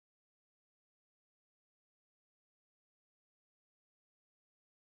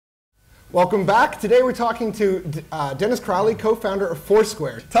Welcome back. Today we're talking to Dennis Crowley, co-founder of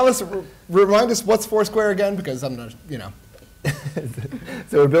Foursquare. Tell us, remind us what's Foursquare again, because I'm not,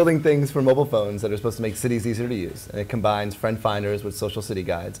 So we're building things for mobile phones that are supposed to make cities easier to use. And it combines friend finders with social city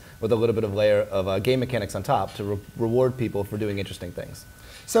guides with a little bit of layer of game mechanics on top to reward people for doing interesting things.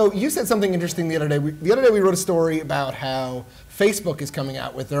 So you said something interesting the other day. The other day we wrote a story about how Facebook is coming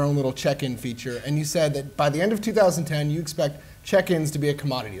out with their own little check-in feature, and you said that by the end of 2010 you expect check-ins to be a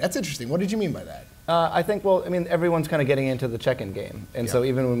commodity. That's interesting. What did you mean by that? I think, well, I mean, everyone's kind of getting into the check-in game. And so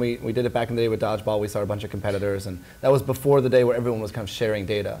even when we did it back in the day with Dodgeball, we saw a bunch of competitors, and that was before the day where everyone was kind of sharing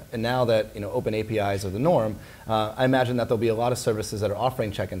data. And now that open APIs are the norm, I imagine that there'll be a lot of services that are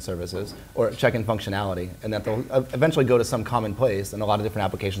offering check-in services or check-in functionality, and that they'll eventually go to some common place, and a lot of different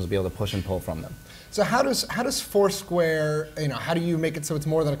applications will be able to push and pull from them. So how does Foursquare, how do you make it so it's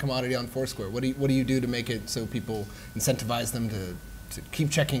more than a commodity on Foursquare? What do you do to make it so people incentivize them to keep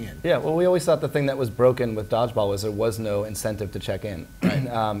checking in? Yeah, well, we always thought the thing that was broken with Dodgeball was there was no incentive to check in. Right?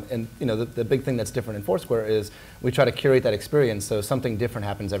 And the big thing that's different in Foursquare is we try to curate that experience so something different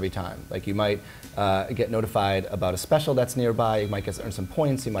happens every time. Like you might get notified about a special that's nearby, you might earn some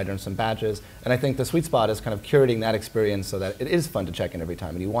points, you might earn some badges. And I think the sweet spot is kind of curating that experience so that it is fun to check in every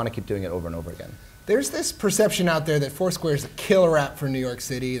time and you want to keep doing it over and over again. There's this perception out there that Foursquare is a killer app for New York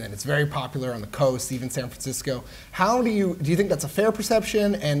City, and it's very popular on the coast, even San Francisco. How do you think that's a fair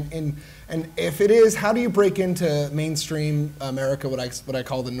perception? And if it is, how do you break into mainstream America, what I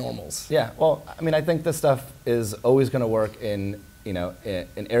call the normals? Yeah, well, I mean, I think this stuff is always going to work in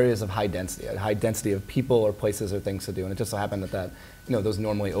areas of high density of people or places or things to do, and it just so happened that those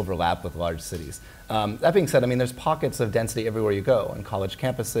normally overlap with large cities. That being said, I mean, there's pockets of density everywhere you go, on college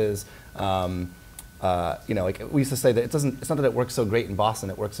campuses. Like we used to say that it's not that it works so great in Boston,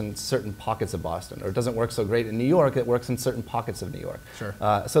 it works in certain pockets of Boston, or it doesn't work so great in New York, it works in certain pockets of New York. Sure.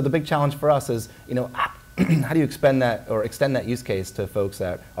 So the big challenge for us is, how do you extend that use case to folks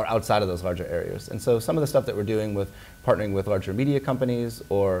that are outside of those larger areas? And so some of the stuff that we're doing with partnering with larger media companies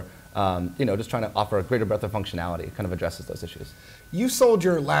or just trying to offer a greater breadth of functionality kind of addresses those issues. You sold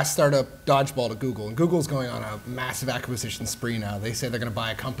your last startup, Dodgeball, to Google, and Google's going on a massive acquisition spree now. They say they're going to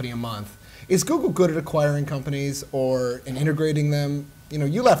buy a company a month. Is Google good at acquiring companies or in integrating them?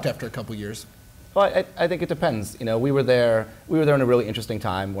 You left after a couple years. Well, I think it depends. We were there in a really interesting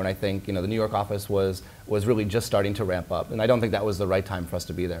time when I think the New York office was really just starting to ramp up, and I don't think that was the right time for us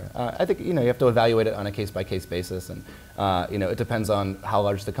to be there. I think you have to evaluate it on a case-by-case basis, and it depends on how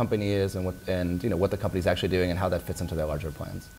large the company is and what the company's actually doing and how that fits into their larger plans.